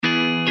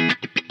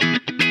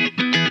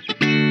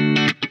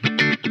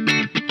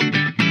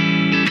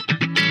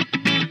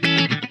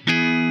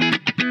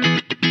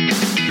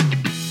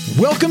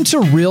Welcome to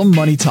Real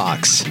Money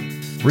Talks.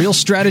 Real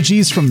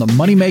strategies from the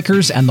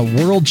moneymakers and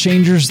the world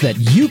changers that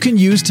you can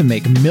use to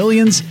make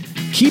millions,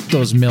 keep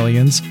those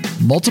millions,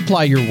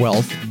 multiply your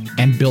wealth,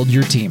 and build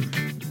your team.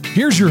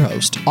 Here's your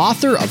host,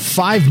 author of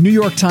 5 New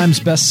York Times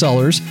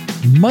bestsellers,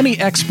 money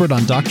expert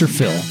on Dr.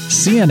 Phil,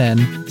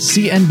 CNN,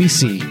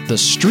 CNBC, The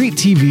Street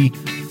TV,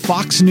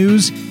 Fox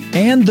News,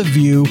 and The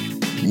View,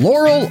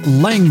 Loral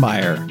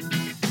Langemeier.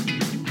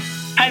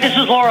 Hi, this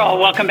is Laurel.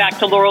 Welcome back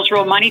to Laurel's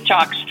Real Money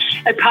Talks,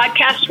 a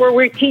podcast where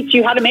we teach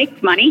you how to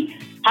make money,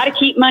 how to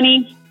keep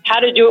money, how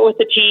to do it with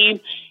the team.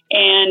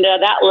 And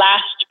that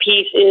last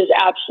piece is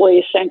absolutely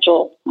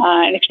essential,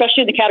 and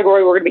especially in the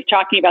category we're going to be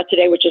talking about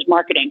today, which is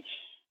marketing.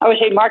 I would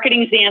say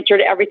marketing is the answer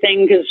to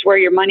everything because where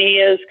your money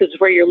is, because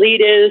where your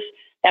lead is,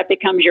 that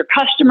becomes your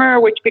customer,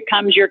 which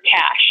becomes your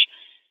cash.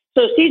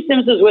 So Steve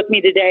Sims is with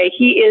me today.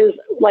 He is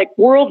like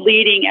world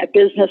leading at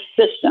business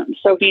systems.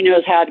 So he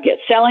knows how to get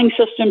selling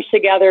systems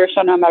together.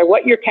 So no matter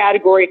what your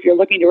category, if you're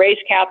looking to raise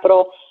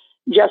capital,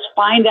 just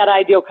find that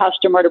ideal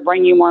customer to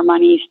bring you more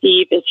money.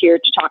 Steve is here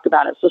to talk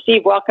about it. So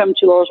Steve, welcome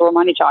to Laurel's Real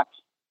Money Talks.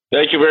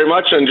 Thank you very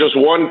much. And just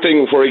one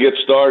thing before we get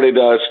started,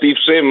 Steve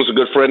Sims, a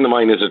good friend of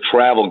mine, is a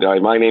travel guy.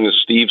 My name is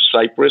Steve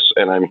Cypress,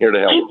 and I'm here to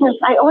help. Cypress,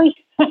 I always,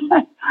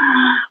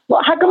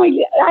 well, how come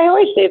I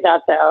always say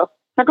that though?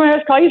 How come I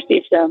always call you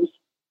Steve Sims?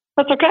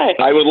 That's okay.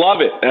 I would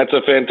love it. That's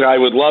a fantastic. I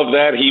would love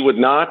that. He would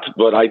not,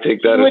 but I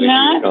take that as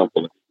a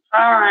compliment.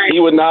 All right. He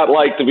would not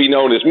like to be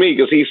known as me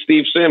because he's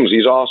Steve Sims.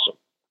 He's awesome.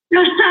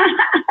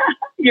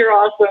 You're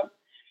awesome.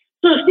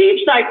 So Steve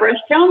Cypress,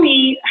 tell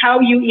me how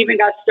you even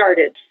got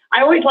started.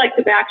 I always like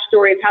the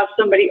backstory of how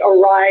somebody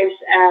arrives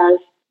as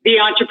the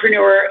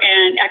entrepreneur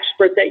and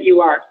expert that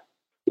you are.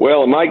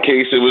 Well, in my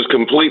case, it was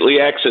completely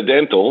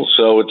accidental.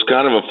 So it's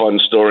kind of a fun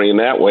story in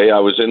that way. I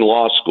was in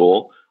law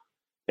school.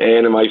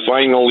 And in my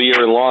final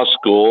year in law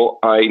school,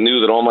 I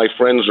knew that all my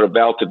friends were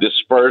about to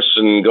disperse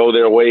and go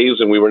their ways,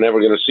 and we were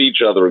never going to see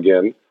each other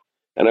again.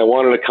 And I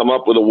wanted to come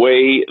up with a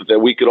way that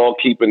we could all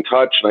keep in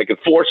touch, and I could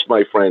force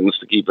my friends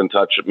to keep in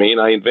touch with me.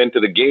 And I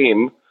invented a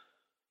game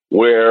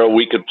where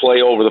we could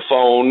play over the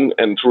phone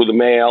and through the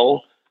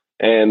mail,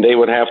 and they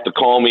would have to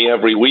call me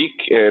every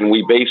week, and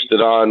we based it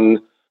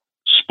on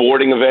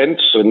sporting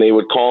events, and they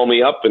would call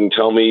me up and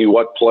tell me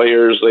what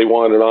players they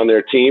wanted on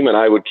their team, and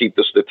I would keep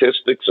the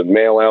statistics and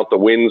mail out the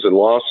wins and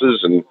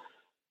losses. And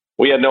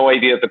we had no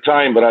idea at the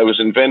time, but I was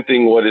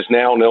inventing what is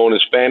now known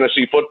as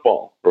fantasy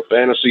football or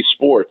fantasy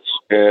sports.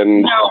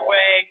 And no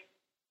way.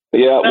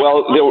 Yeah,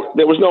 well,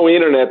 there was no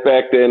internet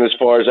back then as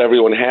far as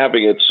everyone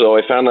having it, so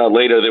I found out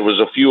later there was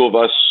a few of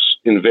us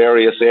in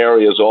various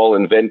areas all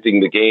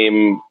inventing the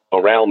game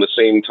around the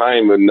same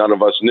time, and none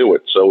of us knew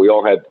it. So we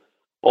all had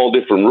all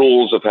different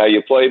rules of how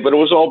you play, but it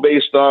was all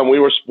based on we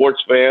were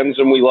sports fans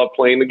and we loved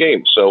playing the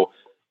game. So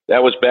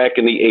that was back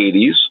in the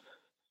 80s,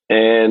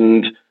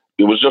 and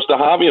it was just a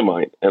hobby of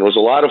mine, and it was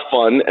a lot of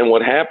fun. And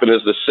what happened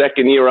is the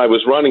second year I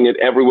was running it,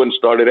 everyone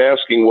started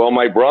asking, well,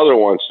 my brother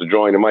wants to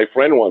join, and my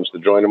friend wants to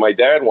join, and my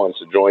dad wants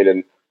to join.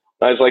 And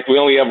I was like, we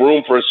only have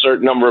room for a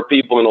certain number of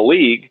people in a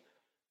league.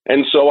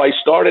 And so I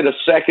started a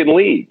second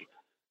league.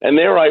 And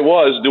there I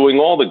was doing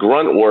all the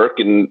grunt work,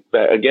 and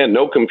again,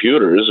 no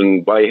computers,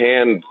 and by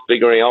hand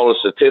figuring all the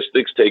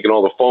statistics, taking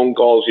all the phone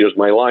calls. Here's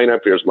my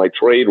lineup, here's my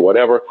trade,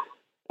 whatever.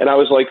 And I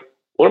was like,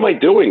 what am I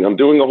doing? I'm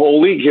doing a whole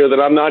league here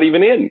that I'm not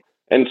even in.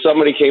 And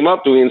somebody came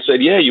up to me and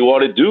said, yeah, you ought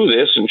to do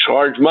this and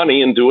charge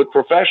money and do it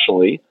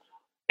professionally.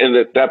 And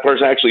that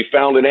person actually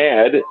found an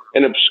ad,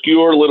 an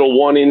obscure little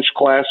 1-inch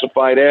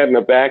classified ad in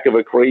the back of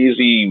a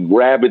crazy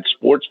rabid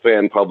sports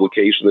fan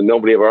publication that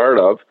nobody ever heard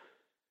of.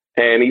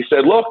 And he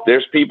said, look,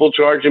 there's people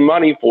charging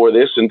money for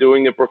this and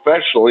doing it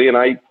professionally. And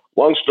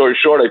long story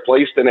short, I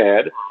placed an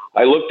ad.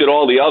 I looked at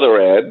all the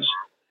other ads,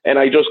 and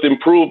I just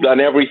improved on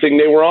everything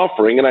they were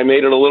offering. And I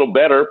made it a little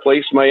better,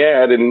 placed my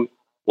ad. And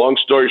long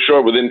story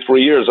short, within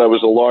 3 years, I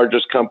was the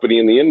largest company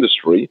in the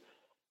industry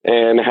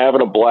and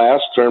having a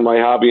blast, turned my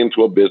hobby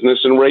into a business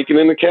and raking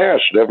in the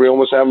cash. And everyone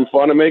was having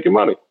fun and making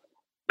money.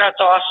 That's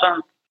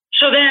awesome.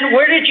 So then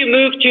where did you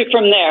move to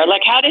from there?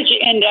 Like, how did you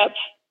end up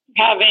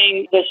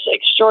having this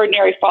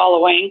extraordinary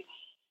following,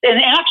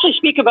 and actually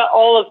speak about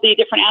all of the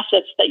different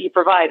assets that you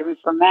provide? I mean,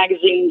 from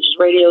magazines,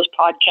 radios,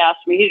 podcasts.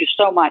 I mean, you do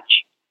so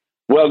much.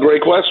 Well,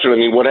 great question. I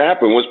mean, what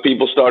happened was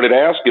people started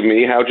asking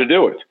me, how'd you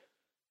do it?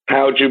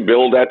 How'd you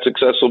build that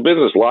successful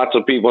business? Lots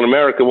of people in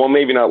America, well,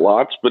 maybe not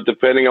lots, but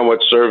depending on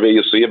what survey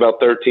you see,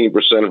 about 13%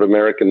 of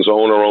Americans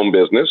own or own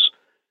business,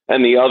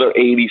 and the other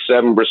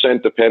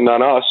 87% depend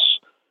on us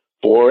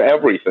for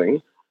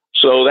everything.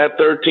 So that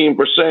 13%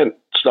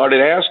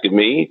 started asking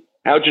me,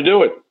 how'd you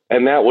do it?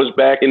 And that was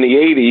back in the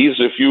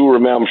 80s. If you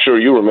remember, I'm sure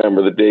you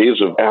remember the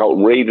days of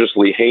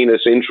outrageously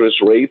heinous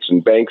interest rates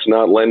and banks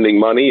not lending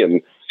money,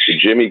 and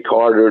Jimmy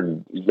Carter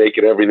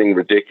making everything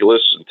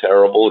ridiculous and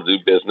terrible to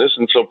do business.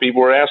 And so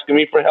people were asking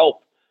me for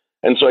help.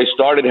 And so I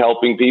started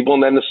helping people,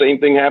 and then the same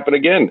thing happened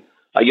again.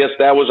 I guess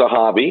that was a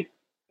hobby.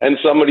 And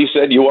somebody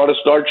said, you ought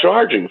to start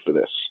charging for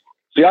this.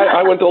 See,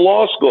 I went to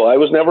law school. I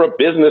was never a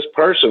business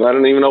person. I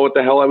don't even know what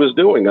the hell I was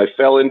doing. I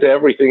fell into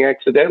everything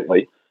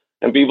accidentally.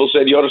 And people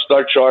said, you ought to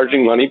start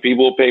charging money.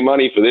 People will pay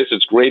money for this.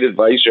 It's great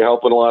advice. You're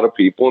helping a lot of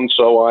people. And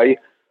so I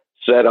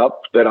set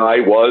up that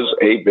I was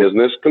a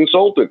business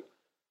consultant.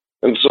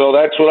 And so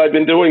that's what I've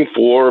been doing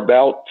for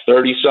about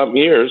 30-something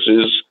years,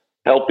 is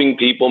helping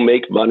people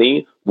make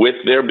money with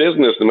their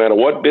business, no matter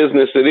what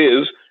business it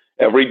is.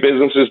 Every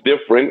business is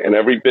different, and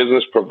every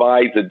business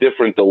provides a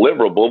different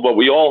deliverable, but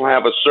we all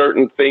have a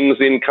certain things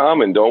in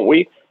common, don't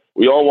we?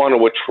 We all want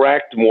to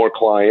attract more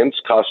clients,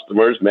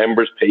 customers,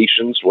 members,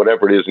 patients,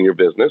 whatever it is in your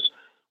business.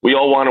 We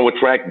all want to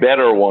attract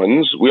better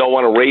ones. We all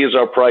want to raise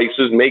our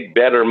prices, make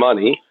better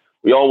money.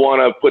 We all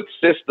want to put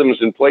systems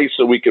in place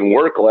so we can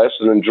work less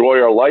and enjoy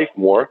our life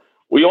more.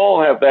 We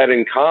all have that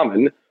in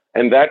common,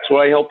 and that's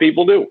what I help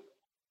people do.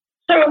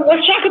 So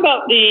let's talk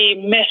about the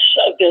myths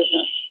of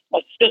business.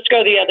 Let's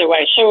go the other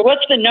way. So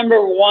what's the number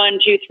 1,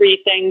 2,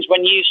 3 things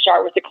when you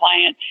start with a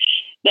client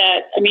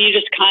that, you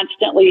just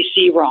constantly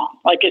see wrong?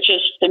 Like, it's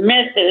just the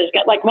myth that is,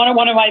 like, one of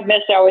my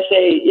myths I always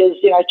say is,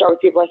 I start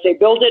with people, I say,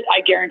 build it,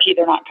 I guarantee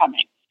they're not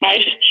coming,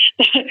 right?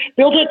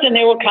 Build it and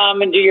they will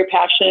come and do your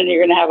passion and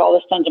you're going to have all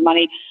this tons of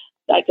money.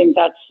 I think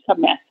that's a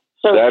myth.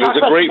 So that is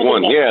a great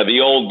one. Yeah,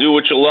 the old do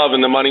what you love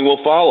and the money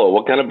will follow.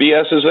 What kind of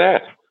BS is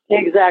that?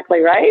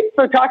 Exactly, right?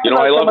 So talk about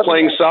I love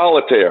playing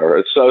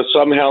solitaire. So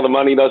somehow the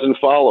money doesn't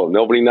follow.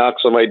 Nobody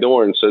knocks on my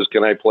door and says,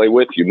 can I play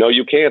with you? No,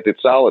 you can't.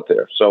 It's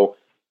solitaire. So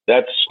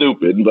that's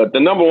stupid. But the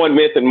number one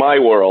myth in my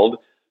world,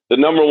 the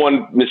number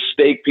one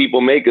mistake people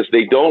make is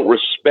they don't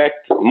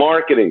respect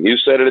marketing. You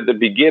said it at the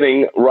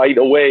beginning right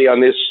away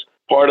on this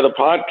part of the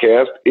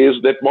podcast, is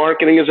that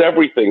marketing is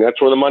everything. That's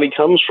where the money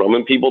comes from,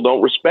 and people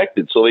don't respect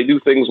it. So they do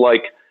things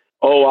like,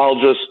 oh, I'll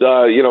just,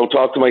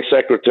 talk to my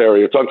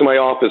secretary or talk to my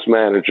office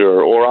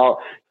manager, or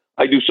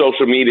I do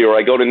social media, or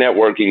I go to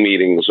networking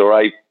meetings, or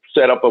I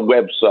set up a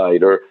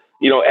website, or,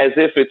 as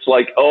if it's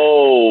like,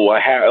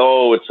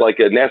 it's like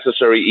a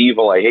necessary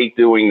evil. I hate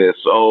doing this.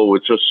 Oh,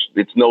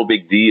 it's no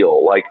big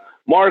deal. Like,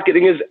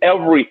 marketing is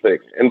everything.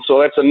 And so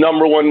that's a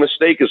number one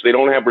mistake, is they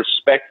don't have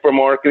respect for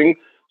marketing.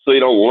 So they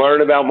don't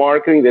learn about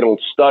marketing. They don't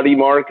study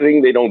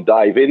marketing. They don't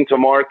dive into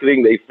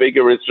marketing. They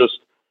figure it's just,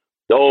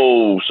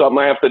 something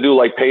I have to do,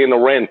 like paying the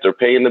rent or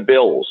paying the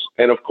bills.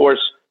 And of course,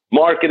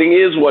 marketing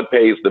is what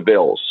pays the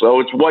bills. So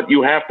it's what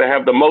you have to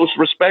have the most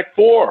respect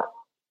for.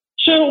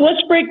 So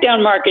let's break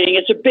down marketing.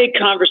 It's a big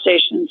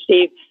conversation,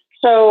 Steve.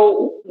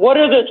 So what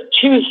are the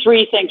 2,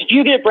 3 things? If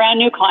you get a brand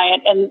new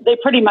client and they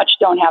pretty much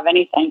don't have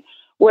anything,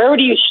 where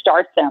do you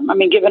start them?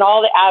 Given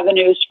all the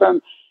avenues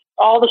from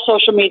all the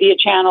social media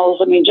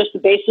channels, just the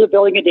basis of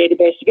building a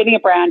database, getting a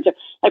brand,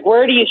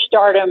 where do you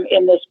start them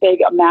in this big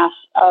mass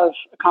of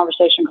a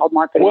conversation called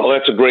marketing? Well,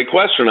 that's a great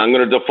question. I'm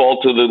going to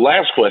default to the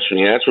last question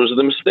you asked, was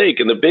the mistake.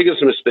 And the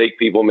biggest mistake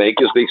people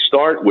make is they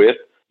start with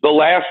the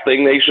last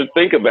thing they should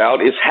think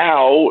about is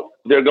how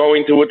they're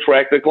going to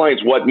attract the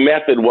clients, what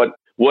method, what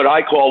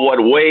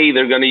way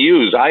they're going to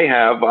use.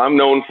 I'm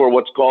known for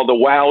what's called the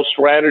WOW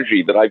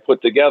strategy that I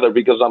put together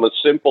because I'm a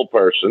simple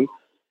person.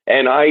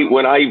 And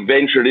when I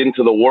ventured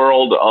into the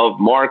world of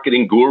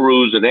marketing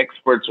gurus and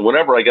experts and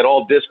whatever, I get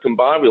all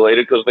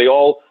discombobulated because they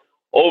all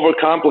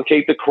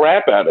overcomplicate the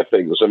crap out of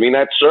things.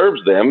 That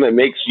serves them. It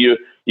makes you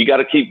got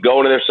to keep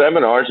going to their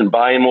seminars and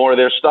buying more of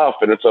their stuff.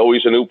 And it's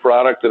always a new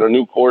product and a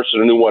new course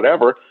and a new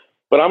whatever.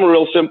 But I'm a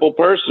real simple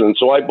person.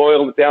 So I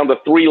boiled it down to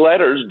 3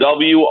 letters,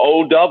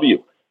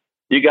 WOW.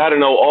 You got to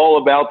know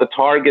all about the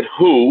target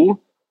who.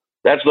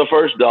 That's the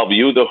first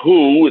W, the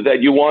who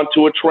that you want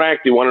to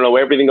attract. You want to know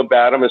everything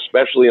about them,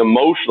 especially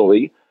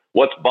emotionally,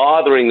 what's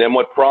bothering them,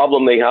 what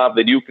problem they have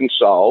that you can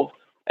solve.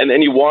 And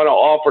then you want to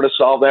offer to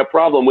solve that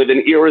problem with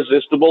an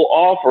irresistible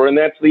offer, and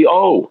that's the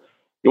O.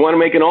 You want to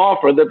make an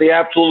offer that they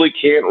absolutely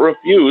can't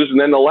refuse. And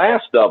then the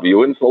last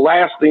W, and it's the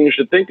last thing you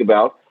should think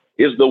about,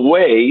 is the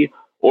way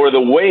or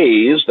the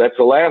ways, that's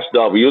the last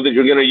W, that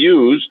you're going to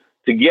use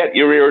to get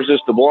your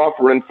irresistible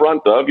offer in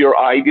front of your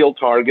ideal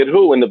target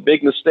who. And the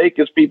big mistake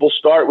is people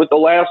start with the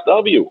last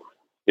W.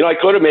 I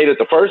could have made it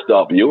the first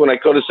W, and I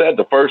could have said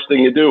the first thing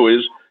you do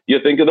is you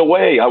think of the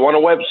way. I want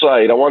a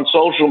website. I want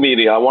social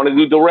media. I want to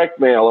do direct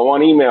mail. I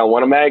want email. I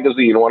want a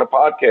magazine. I want a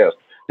podcast.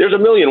 There's a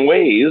million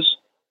ways,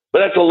 but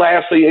that's the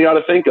last thing you got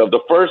to think of.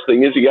 The first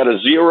thing is you got to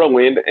zero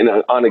in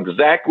on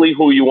exactly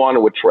who you want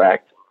to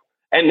attract.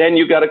 And then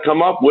you got to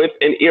come up with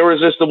an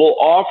irresistible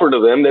offer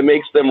to them that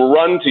makes them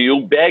run to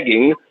you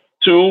begging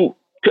to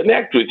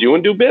connect with you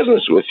and do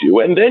business with you.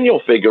 And then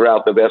you'll figure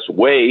out the best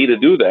way to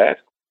do that.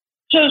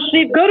 So,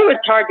 Steve, go to a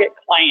target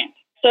client.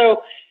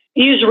 So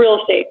use a real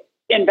estate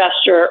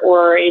investor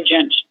or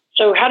agent.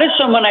 So how does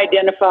someone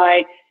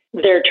identify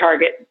their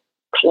target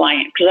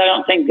client? Because I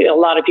don't think a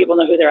lot of people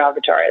know who their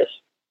avatar is.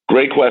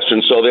 Great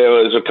question. So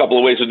there's a couple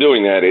of ways of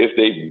doing that. If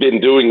they've been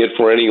doing it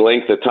for any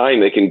length of time,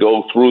 they can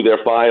go through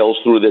their files,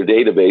 through their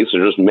database,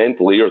 or just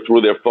mentally, or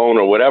through their phone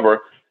or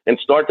whatever, and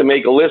start to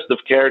make a list of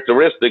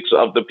characteristics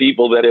of the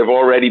people that have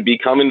already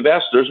become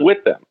investors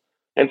with them,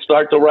 and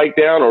start to write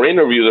down or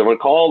interview them or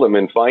call them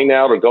and find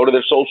out, or go to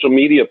their social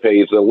media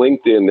page, their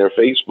LinkedIn, their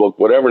Facebook,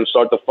 whatever, and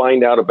start to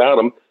find out about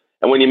them.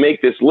 And when you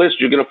make this list,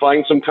 you're going to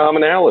find some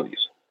commonalities.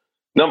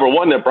 Number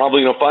one, they're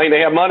probably going to find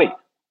they have money.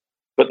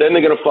 But then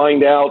they're going to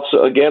find out,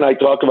 so again, I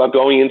talk about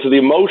going into the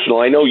emotional.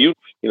 I know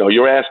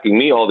you're asking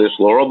me all this,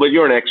 Laurel, but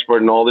you're an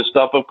expert in all this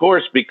stuff, of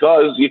course,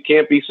 because you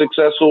can't be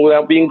successful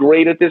without being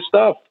great at this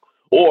stuff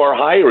or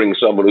hiring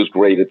someone who's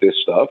great at this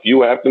stuff.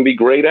 You have to be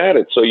great at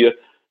it. So you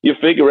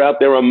figure out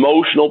their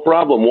emotional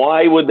problem.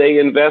 Why would they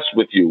invest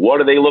with you?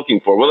 What are they looking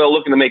for? Well, they're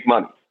looking to make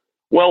money.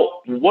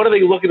 Well, what are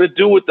they looking to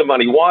do with the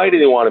money? Why do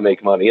they want to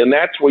make money? And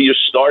that's where you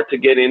start to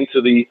get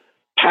into the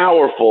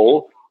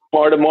powerful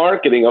part of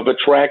marketing of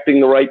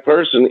attracting the right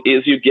person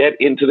is you get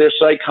into their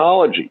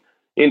psychology,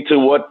 into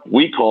what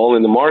we call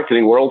in the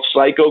marketing world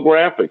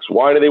psychographics.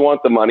 Why do they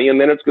want the money?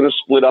 And then it's going to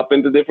split up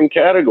into different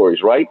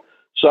categories, right?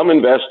 Some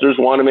investors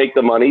want to make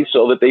the money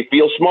so that they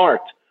feel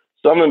smart.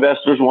 Some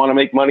investors want to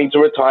make money to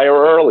retire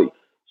early.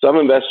 Some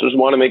investors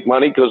want to make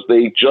money because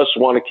they just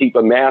want to keep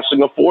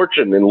amassing a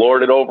fortune and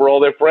lord it over all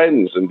their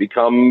friends and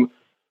become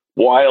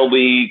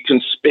wildly,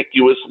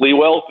 conspicuously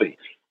wealthy.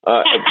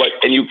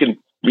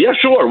 Yeah,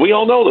 sure. We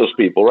all know those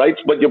people, right?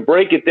 But you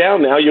break it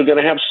down now, you're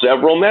going to have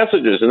several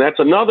messages. And that's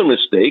another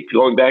mistake,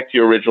 going back to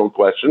your original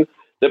question,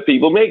 that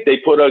people make. They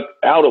put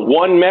out a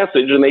one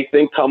message and they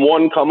think come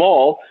one, come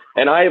all.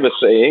 And I have a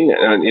saying,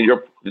 and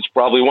it's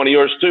probably one of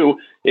yours too,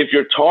 if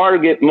your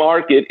target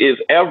market is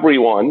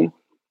everyone,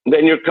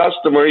 then your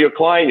customer, your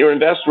client, your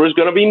investor is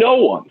going to be no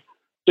one.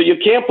 So you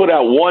can't put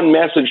out one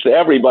message to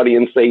everybody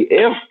and say,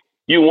 if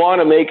you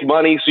want to make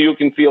money so you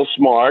can feel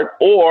smart,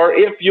 or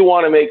if you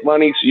want to make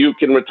money so you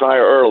can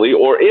retire early,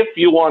 or if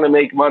you want to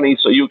make money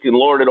so you can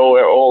lord it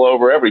all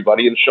over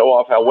everybody and show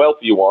off how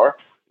wealthy you are,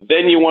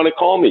 then you want to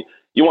call me.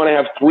 You want to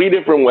have 3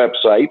 different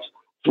websites,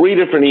 3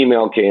 different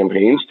email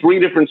campaigns, 3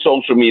 different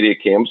social media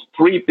camps,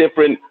 3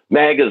 different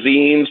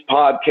magazines,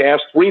 podcasts,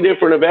 3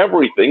 different of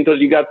everything, because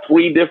you got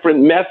 3 different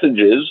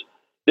messages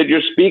that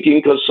you're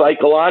speaking, because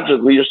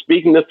psychologically you're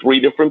speaking to 3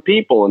 different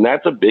people. And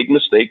that's a big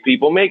mistake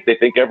people make. They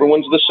think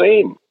everyone's the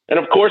same. And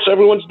of course,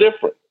 everyone's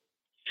different.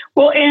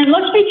 Well, and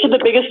let's speak to the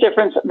biggest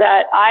difference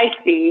that I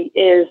see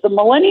is the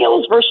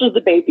millennials versus the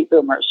baby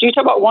boomers. So you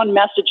talk about one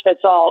message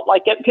fits all,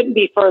 like it couldn't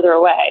be further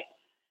away.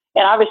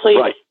 And obviously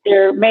right.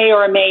 There may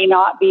or may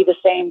not be the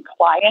same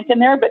client in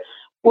there, but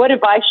what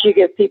advice do you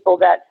give people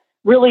that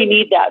really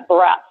need that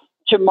breadth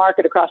to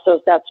market across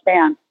that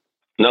span?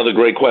 Another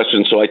great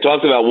question. So I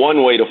talked about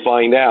one way to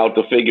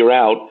figure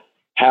out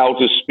how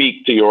to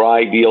speak to your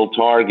ideal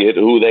target,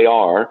 who they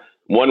are.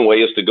 One way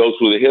is to go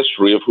through the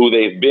history of who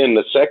they've been.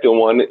 The second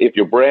one, if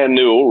you're brand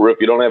new or if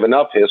you don't have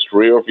enough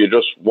history or if you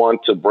just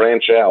want to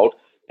branch out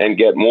and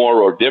get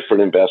more or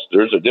different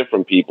investors or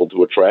different people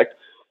to attract,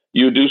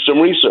 you do some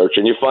research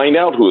and you find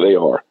out who they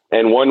are.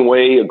 And one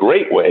way, a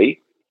great way,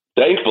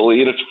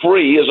 thankfully, and it's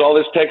free, is all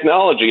this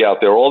technology out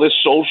there, all this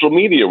social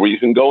media where you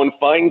can go and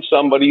find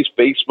somebody's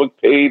Facebook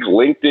page,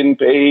 LinkedIn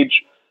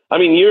page. I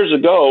mean, years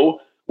ago,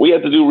 we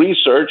had to do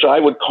research. I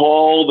would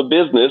call the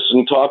business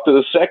and talk to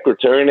the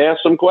secretary and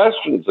ask some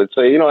questions. I'd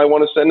say, I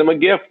want to send him a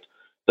gift.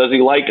 Does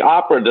he like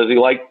opera? Does he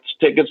like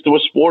tickets to a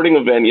sporting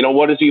event?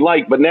 What does he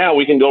like? But now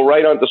we can go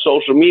right onto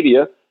social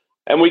media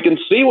and we can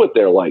see what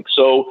they're like.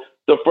 So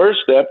the first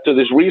step to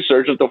this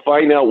research is to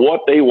find out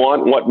what they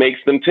want, what makes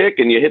them tick.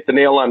 And you hit the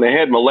nail on the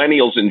head.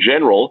 Millennials in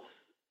general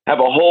have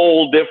a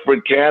whole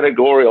different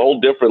category, a whole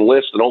different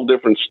list, and whole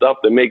different stuff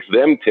that makes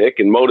them tick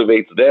and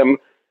motivates them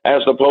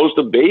as opposed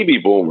to baby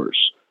boomers.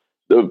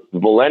 The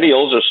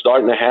millennials are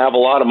starting to have a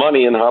lot of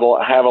money and have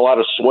a lot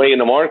of sway in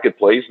the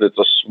marketplace. It's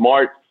a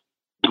smart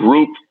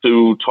group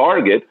to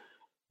target.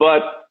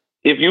 But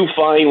if you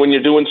find when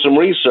you're doing some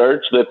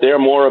research that they're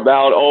more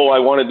about, I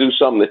want to do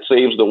something that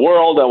saves the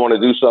world, I want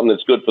to do something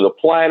that's good for the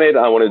planet,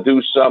 I want to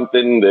do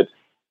something that,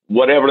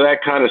 whatever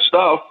that kind of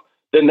stuff,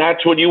 then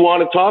that's what you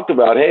want to talk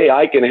about. Hey,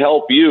 I can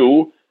help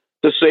you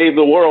to save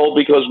the world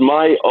because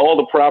all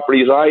the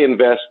properties I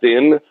invest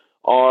in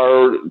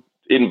are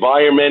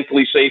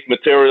environmentally safe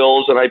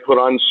materials, and I put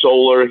on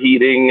solar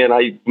heating, and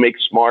I make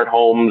smart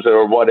homes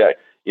or whatever.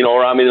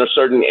 Or I'm in a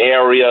certain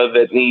area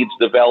that needs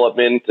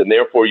development, and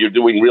therefore you're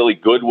doing really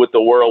good with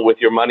the world with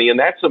your money. And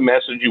that's a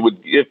message you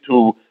would give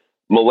to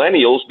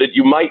millennials that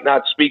you might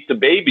not speak to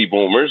baby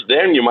boomers.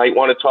 Then you might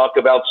want to talk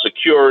about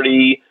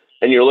security,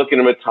 and you're looking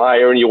to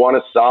retire, and you want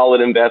a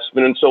solid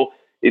investment. And so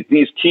if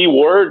these key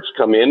words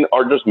come in,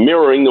 are just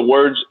mirroring the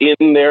words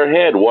in their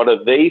head. What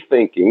are they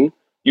thinking?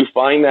 You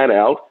find that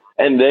out,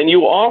 and then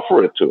you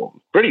offer it to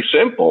them. Pretty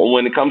simple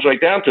when it comes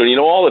right down to it.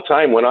 All the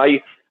time when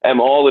I am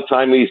all the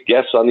time these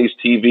guests on these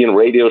TV and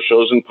radio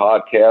shows and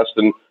podcasts,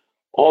 and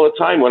all the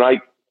time when I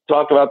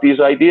talk about these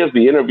ideas,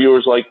 the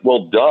interviewer's like,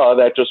 well, duh,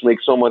 that just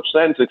makes so much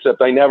sense,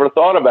 except I never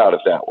thought about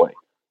it that way.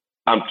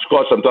 Of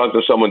course, I'm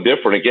talking to someone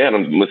different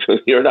again.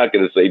 You're not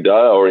going to say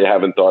duh or you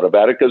haven't thought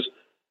about it because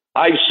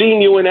I've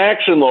seen you in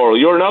action, Laurel.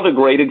 You're another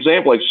great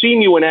example. I've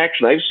seen you in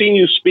action. I've seen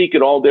you speak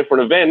at all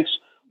different events,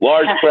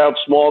 large crowds,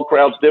 small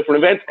crowds,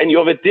 different events, and you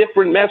have a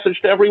different message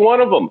to every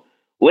one of them.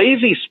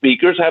 Lazy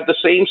speakers have the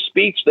same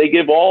speech they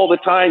give all the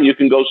time. You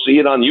can go see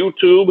it on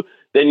YouTube,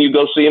 then you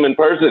go see them in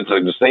person. It's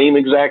like the same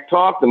exact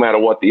talk, no matter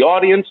what the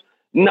audience.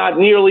 not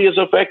nearly as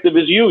effective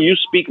as you. You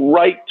speak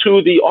right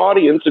to the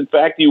audience. In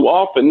fact, you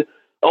often,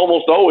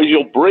 almost always,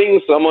 you'll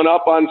bring someone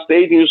up on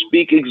stage and you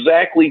speak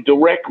exactly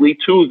directly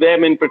to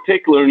them in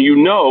particular. And you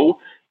know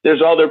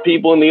there's other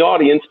people in the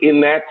audience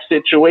in that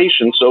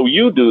situation. So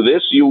you do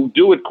this, you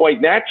do it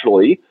quite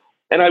naturally.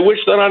 And I wish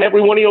that on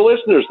every one of your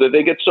listeners, that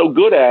they get so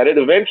good at it,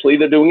 eventually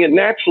they're doing it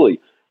naturally.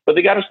 But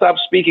they got to stop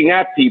speaking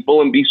at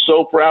people and be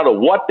so proud of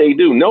what they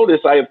do. Notice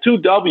I have 2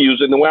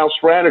 W's in the WOW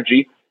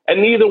strategy,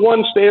 and neither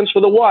one stands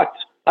for the what.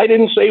 I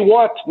didn't say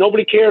what.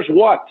 Nobody cares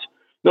what.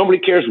 Nobody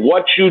cares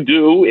what you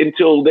do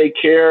until they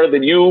care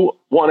that you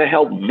want to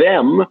help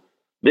them.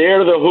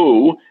 They're the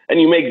who,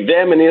 and you make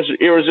them an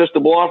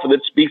irresistible offer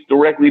that speaks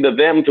directly to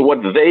them, to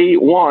what they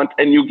want,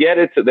 and you get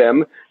it to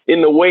them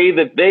in the way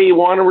that they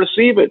want to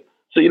receive it.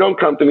 So you don't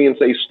come to me and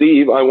say,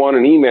 Steve, I want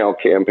an email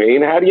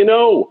campaign. How do you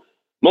know?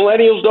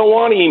 Millennials don't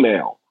want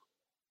email.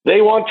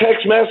 They want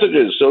text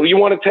messages. So you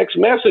want a text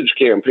message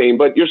campaign,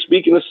 but you're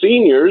speaking to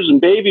seniors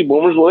and baby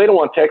boomers. Well, they don't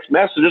want text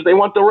messages. They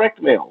want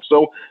direct mail.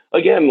 So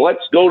again,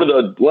 let's go to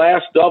the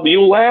last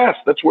W last.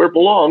 That's where it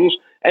belongs.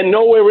 And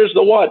nowhere is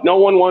the what. No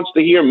one wants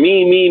to hear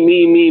me, me,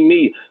 me, me,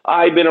 me.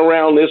 I've been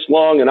around this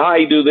long and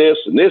I do this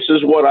and this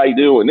is what I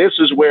do and this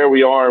is where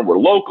we are and we're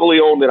locally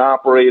owned and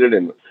operated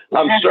and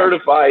I'm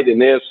certified in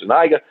this and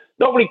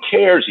nobody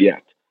cares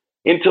yet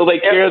until they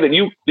care that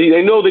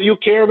they know that you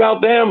care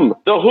about them.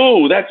 The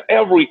who, that's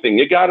everything.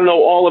 You got to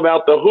know all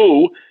about the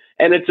who.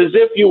 And it's as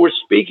if you were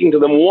speaking to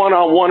them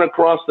one-on-one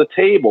across the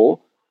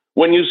table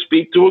when you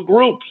speak to a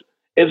group,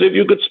 as if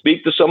you could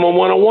speak to someone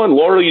one-on-one.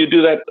 Laura, you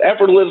do that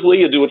effortlessly.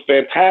 You do it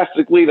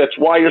fantastically. That's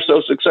why you're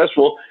so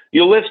successful.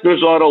 Your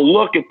listeners ought to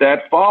look at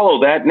that, follow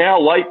that. Now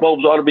light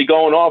bulbs ought to be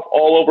going off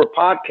all over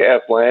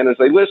podcast land as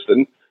they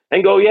listen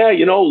and go, yeah,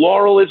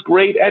 Laurel is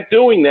great at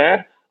doing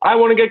that. I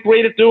want to get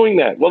great at doing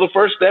that. Well, the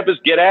first step is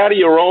get out of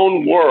your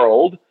own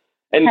world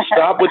and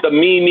stop with the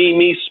me, me,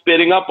 me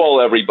spitting up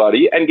all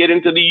everybody and get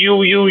into the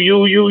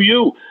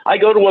you. I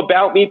go to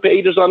About Me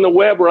pages on the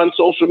web or on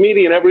social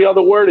media and every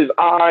other word is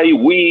I,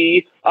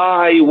 we.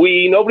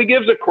 Nobody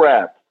gives a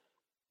crap.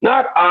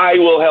 Not I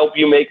will help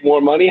you make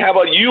more money. How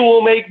about you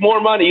will make more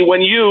money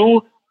when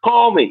you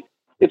call me?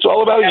 It's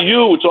all about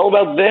you. It's all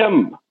about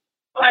them.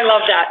 I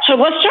love that. So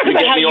let's talk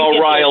about how you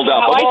all riled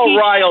up. I'm all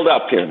riled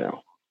up here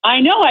now. I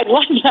know. I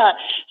love that.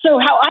 So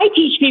how I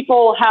teach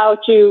people how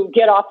to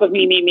get off of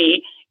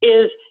me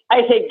is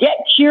I say, get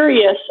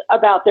curious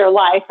about their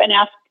life and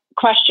ask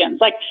questions.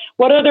 Like,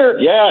 what other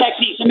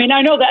techniques? I mean,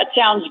 I know that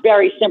sounds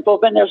very simple,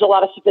 but there's a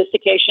lot of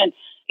sophistication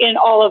in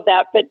all of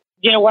that. But,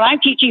 when I'm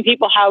teaching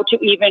people how to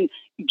even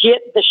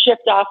get the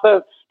shift off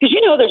of, because,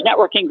 there's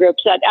networking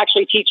groups that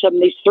actually teach them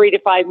these 3 to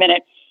 5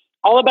 minute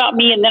all about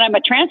me, and then I'm a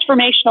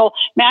transformational,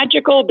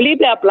 magical, blah,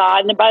 blah, blah.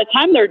 And then by the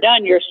time they're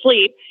done, you're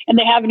asleep, and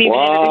they haven't even...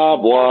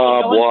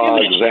 Blah,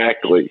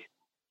 exactly.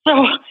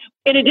 So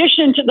in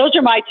addition to, those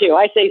are my 2.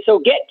 I say, so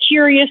get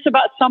curious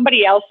about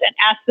somebody else and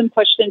ask them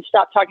questions,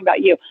 stop talking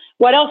about you.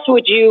 What else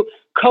would you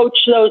coach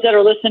those that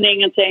are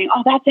listening and saying,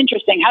 oh, that's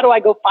interesting. How do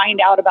I go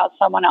find out about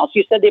someone else?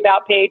 You said the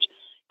About page.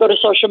 Go to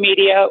social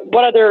media.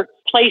 What other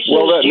places?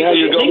 Well, now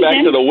you go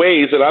back to the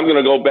ways, and I'm going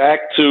to go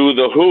back to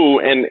the who.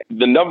 And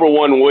the number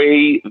one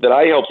way that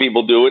I help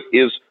people do it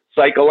is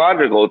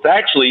psychological. It's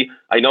actually,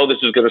 I know this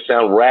is going to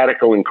sound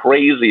radical and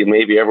crazy, and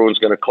maybe everyone's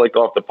going to click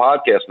off the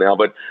podcast now,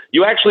 but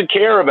you actually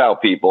care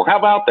about people. How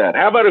about that?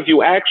 How about if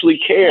you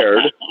actually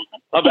cared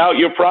about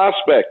your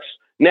prospects?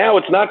 Now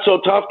it's not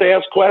so tough to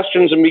ask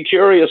questions and be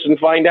curious and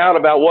find out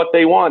about what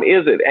they want,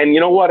 is it? And you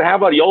know what? How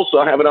about you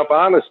also have enough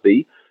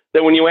honesty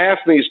that when you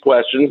ask these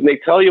questions and they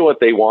tell you what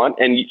they want,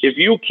 and if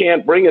you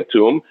can't bring it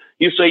to them,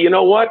 you say, you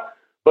know what,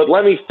 but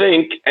let me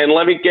think and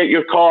let me get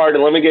your card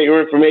and let me get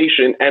your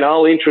information and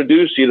I'll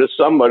introduce you to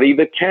somebody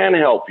that can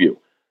help you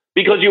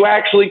because you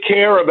actually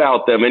care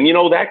about them. And,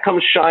 that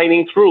comes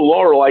shining through.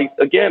 Laurel,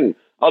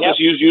 I'll just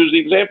use the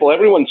example.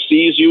 Everyone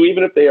sees you,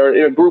 even if they are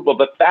in a group of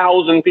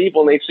 1,000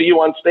 people and they see you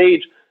on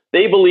stage,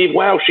 they believe,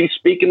 wow, she's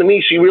speaking to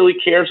me. She really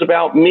cares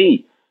about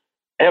me.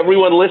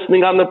 Everyone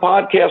listening on the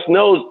podcast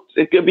knows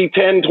it could be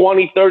 10,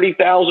 20,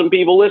 30,000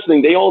 people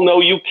listening. They all know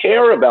you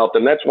care about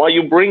them. That's why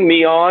you bring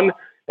me on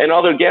and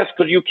other guests,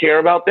 because you care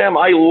about them.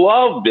 I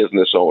love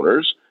business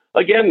owners.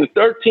 Again, the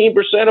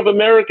 13% of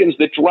Americans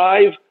that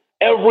drive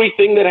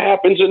everything that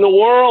happens in the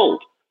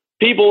world.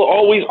 People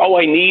always,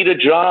 I need a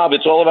job.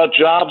 It's all about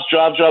jobs.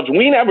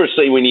 We never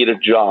say we need a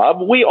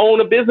job. We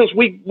own a business.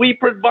 We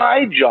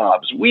provide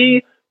jobs.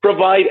 We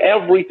provide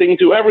everything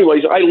to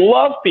everybody. I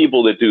love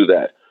people that do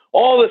that.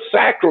 All the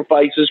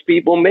sacrifices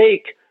people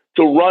make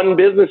to run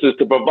businesses,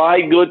 to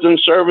provide goods and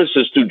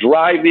services, to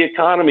drive the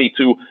economy,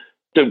 to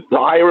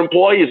hire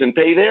employees and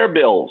pay their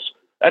bills.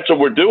 That's what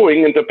we're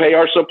doing, and to pay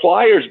our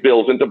suppliers'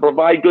 bills and to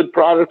provide good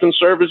products and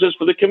services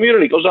for the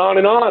community. It goes on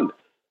and on.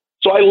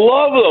 So I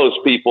love those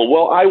people.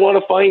 Well, I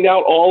want to find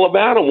out all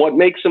about them, what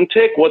makes them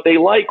tick, what they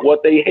like,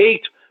 what they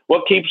hate,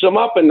 what keeps them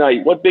up at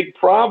night, what big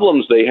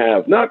problems they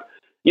have.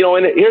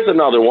 And here's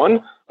another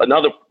one.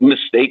 Another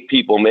mistake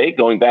people make,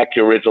 going back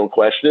to your original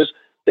question, is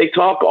they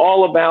talk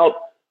all about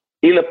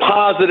in the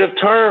positive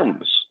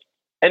terms.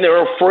 And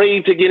they're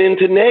afraid to get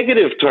into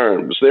negative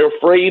terms. They're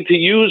afraid to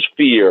use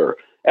fear.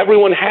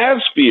 Everyone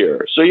has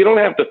fear. So you don't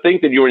have to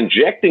think that you're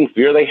injecting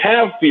fear. They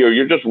have fear.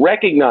 You're just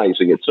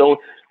recognizing it. So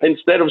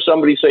instead of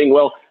somebody saying,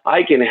 well,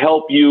 I can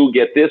help you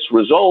get this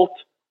result,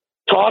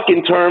 talk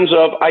in terms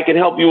of I can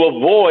help you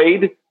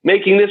avoid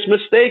making this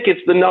mistake.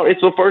 It's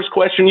the first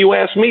question you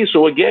ask me.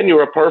 So again,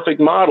 you're a perfect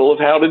model of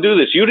how to do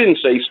this. You didn't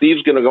say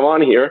Steve's going to go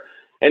on here.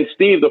 And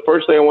Steve, the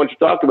first thing I want you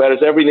to talk about is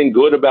everything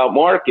good about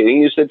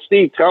marketing. You said,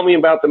 Steve, tell me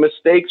about the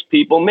mistakes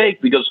people make,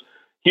 because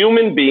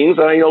human beings,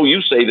 and I know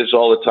you say this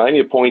all the time,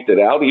 you pointed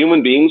out,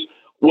 human beings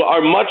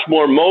are much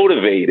more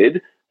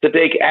motivated to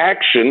take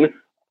action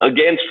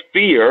against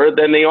fear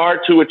than they are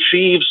to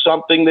achieve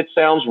something that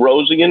sounds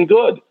rosy and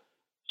good.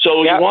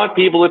 So you want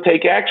people to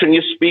take action.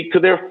 You speak to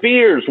their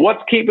fears.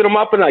 What's keeping them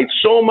up at night?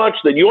 So much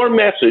that your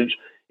message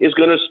is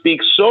going to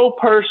speak so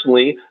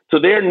personally to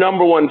their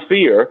number one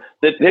fear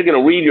that they're going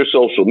to read your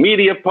social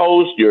media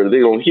post, they're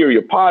going to hear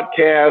your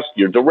podcast,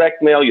 your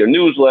direct mail, your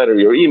newsletter,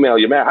 your email,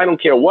 your mail. I don't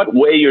care what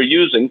way you're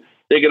using.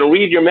 They're going to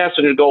read your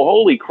message and go,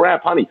 holy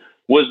crap, honey,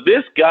 was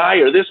this guy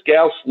or this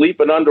gal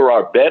sleeping under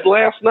our bed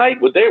last night?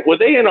 Were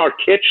they in our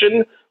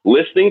kitchen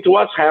listening to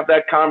us have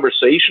that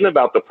conversation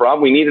about the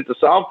problem we needed to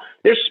solve?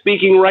 They're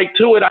speaking right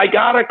to it. I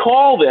got to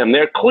call them.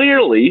 They're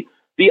clearly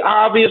the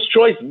obvious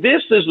choice.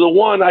 This is the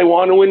one I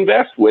want to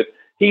invest with.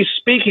 He's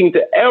speaking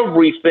to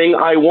everything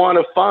I want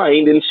to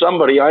find in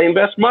somebody I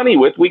invest money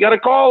with. We got to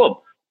call him.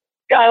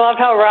 I love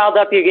how riled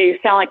up you get. You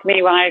sound like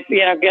me when I,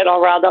 get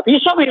all riled up. You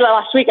saw me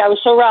last week. I was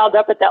so riled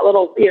up at that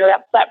little,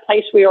 that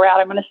place we were at,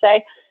 I'm going to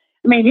say.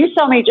 I mean, you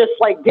saw me just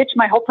like ditch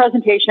my whole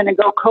presentation and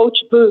go coach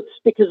booths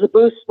because the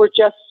booths were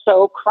just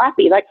so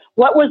crappy. Like,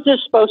 what was this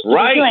supposed to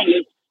be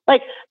doing?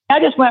 Like, I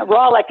just went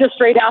raw, like just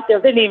straight out there.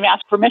 They didn't even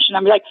ask permission.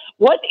 I'm like,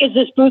 what is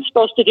this booth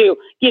supposed to do?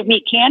 Give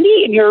me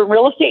candy and you're in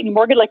real estate and your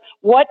mortgage? Like,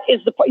 what is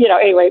the,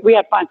 anyway, we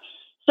had fun.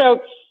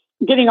 So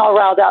getting all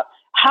riled up.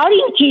 How do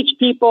you teach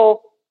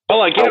people?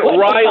 Well, I get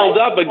riled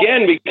up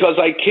again because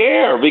I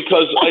care,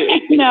 because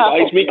it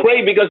drives me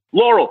crazy. Because,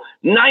 Laurel,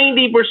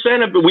 90%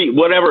 of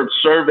whatever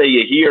survey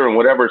you hear and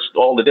whatever,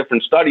 all the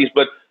different studies,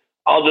 but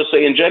I'll just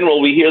say in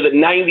general, we hear that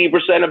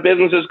 90% of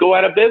businesses go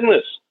out of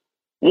business.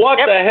 What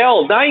the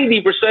hell?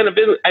 90% of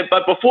business.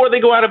 But before they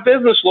go out of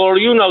business, Laurel,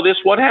 you know this,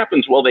 what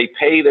happens? Well, they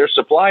pay their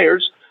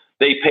suppliers,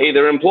 they pay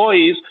their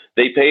employees,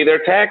 they pay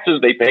their taxes,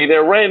 they pay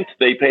their rent,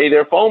 they pay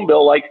their phone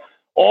bill. Like,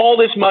 all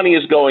this money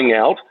is going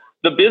out.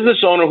 The business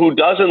owner who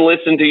doesn't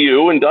listen to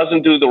you and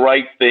doesn't do the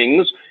right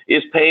things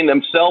is paying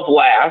themselves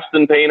last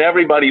and paying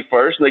everybody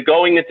first. And they're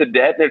going into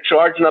debt and they're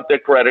charging up their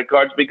credit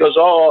cards because,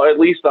 at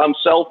least I'm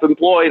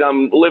self-employed.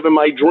 I'm living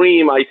my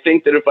dream. I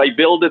think that if I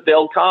build it,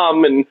 they'll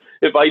come. And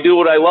if I do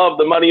what I love,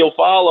 the money will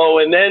follow.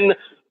 And then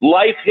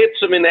life hits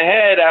them in the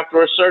head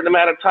after a certain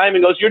amount of time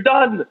and goes, you're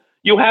done.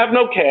 You have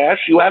no cash.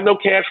 You have no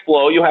cash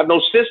flow. You have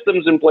no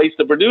systems in place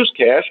to produce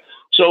cash.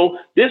 So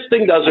this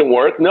thing doesn't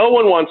work. No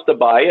one wants to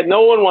buy it.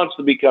 No one wants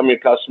to become your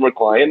customer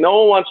client. No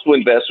one wants to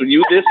invest with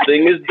you. This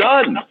thing is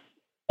done.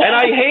 And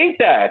I hate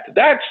that.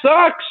 That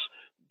sucks.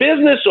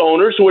 Business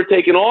owners who are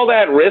taking all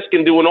that risk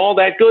and doing all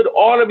that good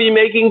ought to be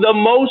making the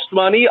most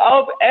money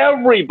of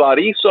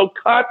everybody. So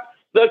cut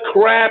the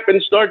crap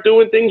and start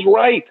doing things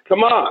right.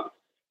 Come on.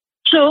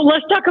 So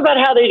let's talk about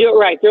how they do it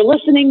right. They're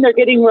listening. They're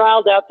getting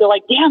riled up. They're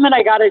like, damn it,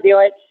 I got to do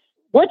it.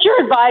 What's your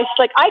advice?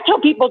 Like, I tell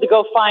people to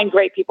go find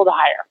great people to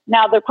hire.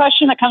 Now, the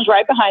question that comes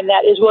right behind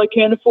that is, well, I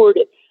can't afford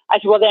it. I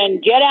said, well, then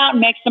get out and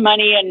make some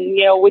money, and,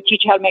 we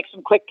teach you how to make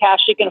some quick cash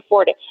so you can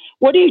afford it.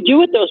 What do you do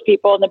with those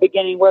people in the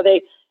beginning where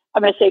they,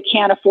 I'm going to say,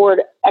 can't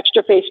afford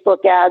extra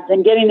Facebook ads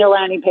and getting their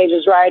landing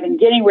pages right and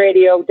getting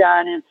radio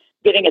done and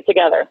getting it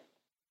together?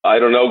 I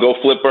don't know. Go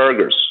flip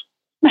burgers.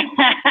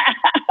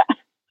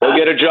 Go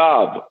get a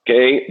job,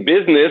 okay?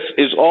 Business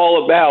is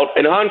all about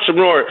an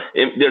entrepreneur.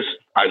 There's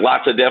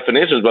lots of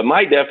definitions, but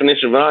my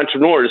definition of an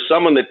entrepreneur is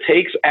someone that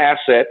takes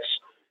assets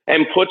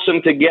and puts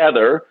them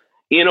together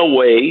in a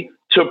way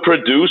to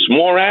produce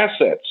more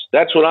assets.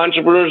 That's what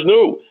entrepreneurs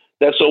do.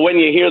 So when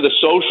you hear the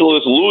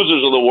socialist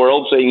losers of the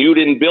world saying you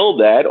didn't build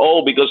that,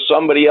 because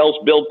somebody else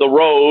built the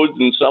roads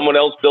and someone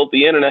else built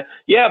the internet.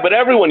 Yeah, but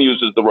everyone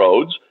uses the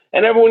roads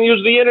and everyone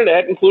uses the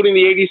internet, including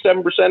the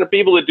 87% of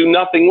people that do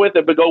nothing with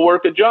it but go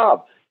work a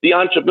job. The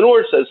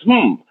entrepreneur says,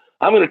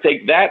 I'm going to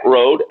take that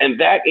road and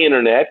that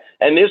internet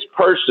and this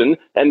person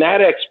and that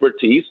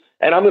expertise,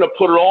 and I'm going to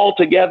put it all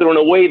together in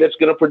a way that's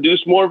going to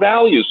produce more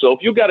value. So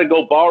if you got to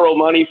go borrow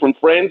money from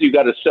friends, you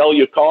got to sell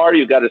your car,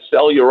 you got to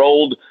sell your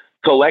old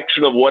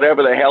collection of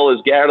whatever the hell is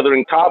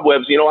gathering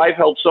cobwebs. I've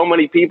helped so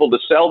many people to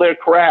sell their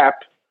crap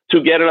to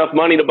get enough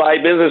money to buy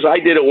business. I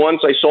did it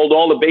once. I sold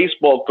all the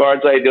baseball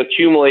cards I had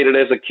accumulated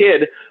as a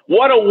kid.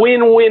 What a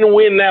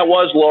win-win-win that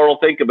was, Laurel.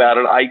 Think about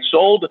it. I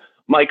sold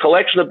my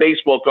collection of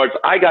baseball cards.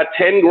 I got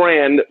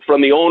 $10,000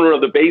 from the owner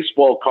of the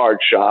baseball card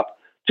shop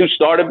to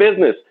start a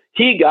business.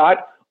 He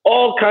got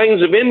all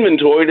kinds of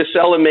inventory to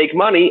sell and make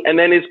money, and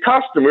then his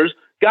customers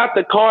got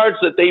the cards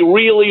that they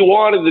really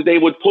wanted that they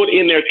would put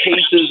in their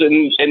cases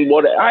and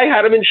what I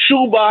had them in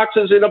shoe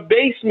boxes in a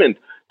basement.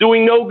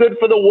 doing no good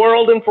for the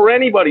world and for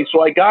anybody.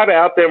 So I got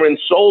out there and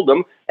sold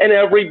them, and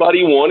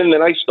everybody won, and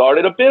then I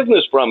started a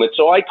business from it.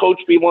 So I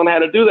coach people on how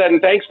to do that, and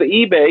thanks to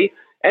eBay,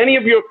 any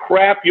of your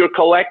crap you're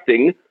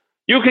collecting,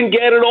 you can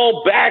get it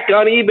all back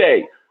on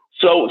eBay.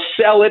 So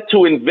sell it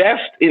to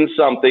invest in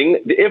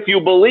something if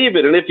you believe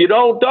it. And if you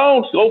don't.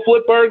 Go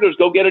flip burgers.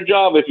 Go get a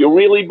job. If you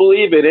really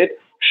believe in it,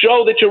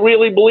 show that you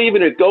really believe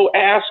in it. Go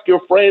ask your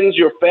friends,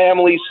 your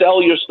family,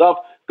 sell your stuff.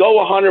 Go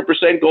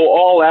 100%, go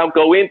all out,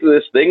 go into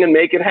this thing and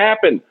make it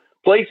happen.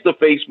 Place the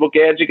Facebook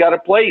ads you got to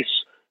place.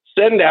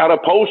 Send out a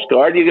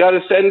postcard you got to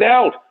send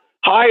out.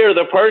 Hire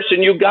the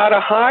person you got to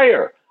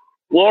hire.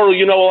 Laurel,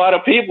 you know a lot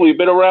of people. You've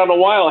been around a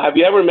while. Have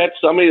you ever met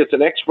somebody that's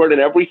an expert in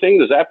everything?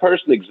 Does that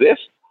person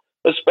exist?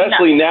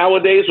 Especially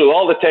nowadays with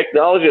all the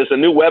technology, there's a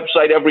new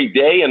website every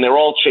day and they're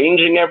all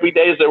changing every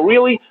day. Is there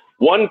really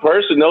one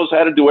person knows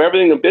how to do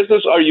everything in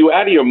business? Are you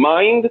out of your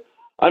mind?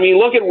 I mean,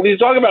 look at, when you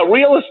talk about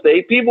real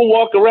estate, people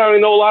walk around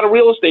and know a lot of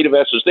real estate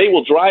investors. They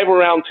will drive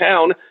around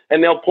town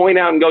and they'll point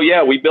out and go,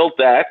 yeah, we built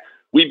that.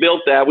 We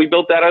built that. We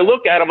built that. I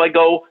look at them, I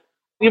go,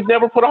 you've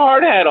never put a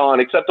hard hat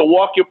on except to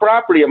walk your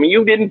property. I mean,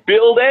 you didn't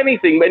build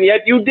anything, but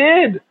yet you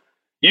did.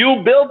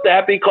 You built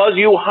that because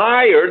you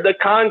hired the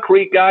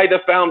concrete guy, the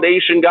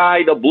foundation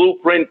guy, the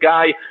blueprint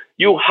guy.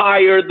 You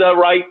hired the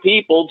right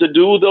people to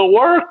do the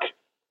work.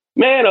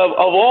 Man, of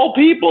all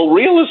people,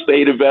 real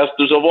estate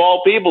investors, of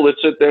all people that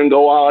sit there and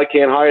go, oh, I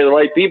can't hire the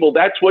right people.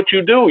 That's what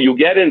you do. You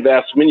get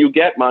investment, you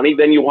get money,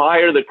 then you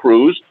hire the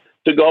crews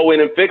to go in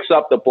and fix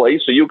up the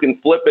place so you can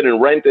flip it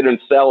and rent it and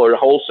sell or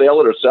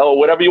wholesale it or sell it,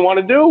 whatever you want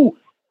to do.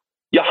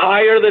 You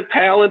hire the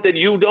talent that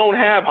you don't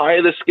have,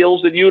 hire the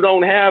skills that you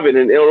don't have. And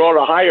in order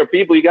to hire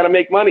people, you got to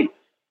make money.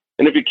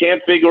 And if you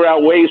can't figure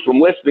out ways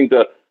from listening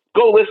to,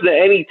 go listen to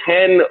any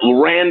 10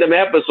 random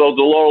episodes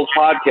of Laurel's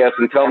podcast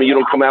and tell me you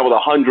don't come out with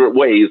 100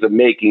 ways of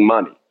making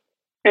money.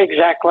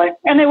 Exactly.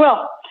 And they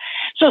will.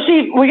 So,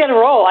 Steve, we got to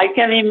roll. I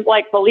can't even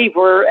believe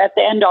we're at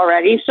the end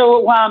already.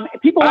 So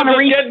if people want to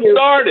reach you.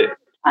 Started.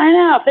 I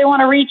know. If they want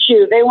to reach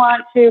you, they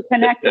want to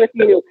connect with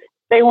you,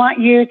 they want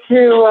you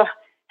to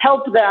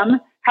help them.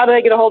 How do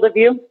they get a hold of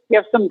you? You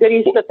have some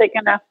goodies that they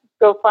can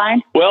go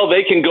find? Well,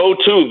 they can go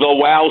to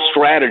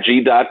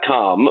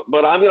thewowstrategy.com,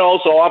 but I'm going to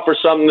also offer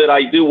something that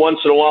I do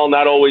once in a while,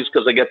 not always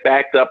because I get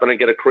backed up and I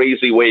get a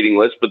crazy waiting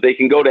list, but they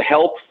can go to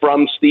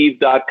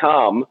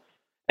helpfromsteve.com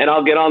and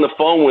I'll get on the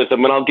phone with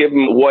them and I'll give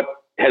them what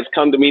has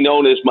come to be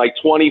known as my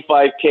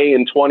 25K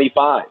in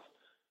 25,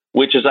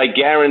 which is I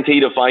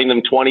guarantee to find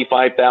them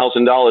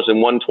 $25,000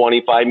 in one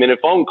 25-minute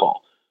phone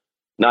call.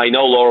 Now, I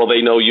know, Laurel,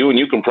 they know you, and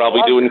you can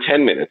probably do it in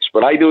 10 minutes.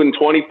 But I do it in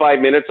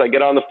 25 minutes. I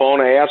get on the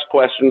phone. I ask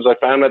questions. I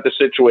found out the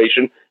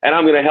situation, and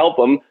I'm going to help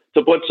them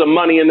to put some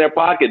money in their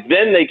pocket.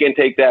 Then they can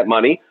take that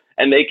money,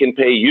 and they can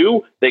pay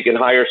you. They can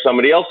hire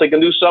somebody else. They can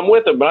do something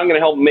with it. But I'm going to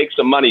help them make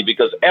some money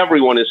because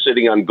everyone is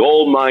sitting on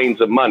gold mines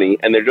of money,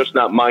 and they're just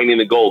not mining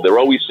the gold. They're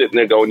always sitting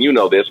there going, you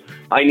know this.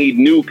 I need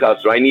new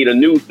customer. I need a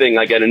new thing.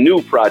 I get a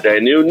new project. I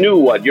need a new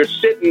one. You're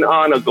sitting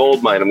on a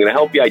gold mine. I'm going to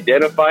help you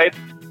identify it.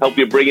 Help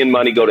you bring in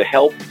money. Go to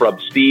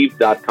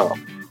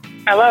helpfromsteve.com.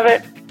 I love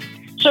it.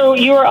 So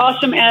you are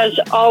awesome as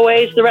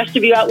always. The rest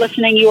of you out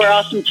listening, you are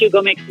awesome too.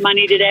 Go make some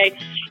money today.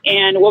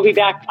 And we'll be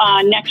back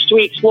on next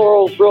week's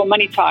Laurel's Real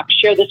Money Talk.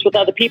 Share this with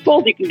other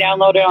people. You can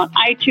download it on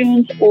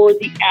iTunes or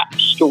the App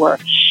Store.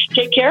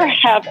 Take care.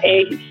 Have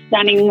a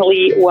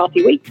stunningly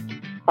wealthy week.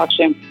 Talk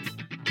soon.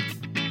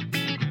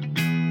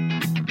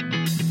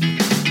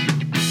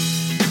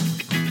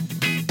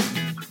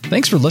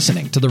 Thanks for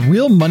listening to the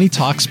Real Money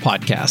Talks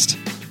podcast.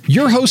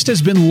 Your host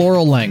has been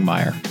Laurel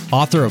Langmeyer,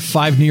 author of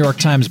 5 New York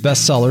Times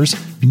bestsellers,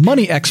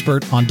 money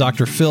expert on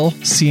Dr. Phil,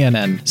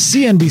 CNN,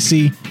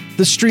 CNBC,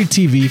 The Street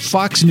TV,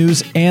 Fox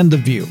News, and The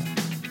View.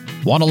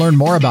 Want to learn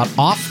more about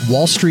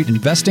off-Wall Street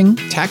investing,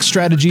 tax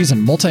strategies,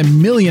 and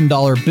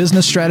multi-million-dollar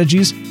business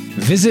strategies?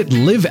 Visit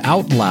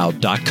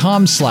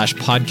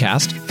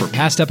liveoutloud.com/podcast for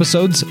past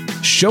episodes,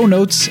 show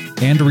notes,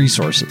 and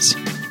resources.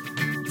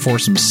 For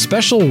some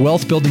special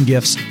wealth-building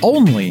gifts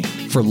only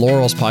for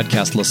Laurel's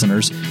podcast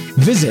listeners,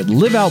 visit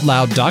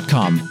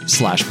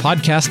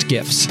liveoutloud.com/podcast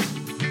gifts.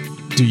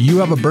 Do you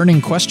have a burning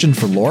question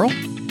for Laurel?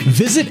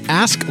 Visit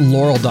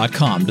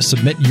asklaurel.com to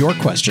submit your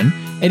question,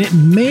 and it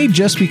may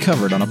just be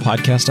covered on a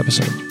podcast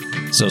episode.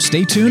 So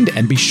stay tuned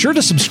and be sure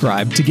to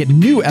subscribe to get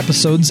new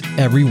episodes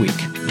every week.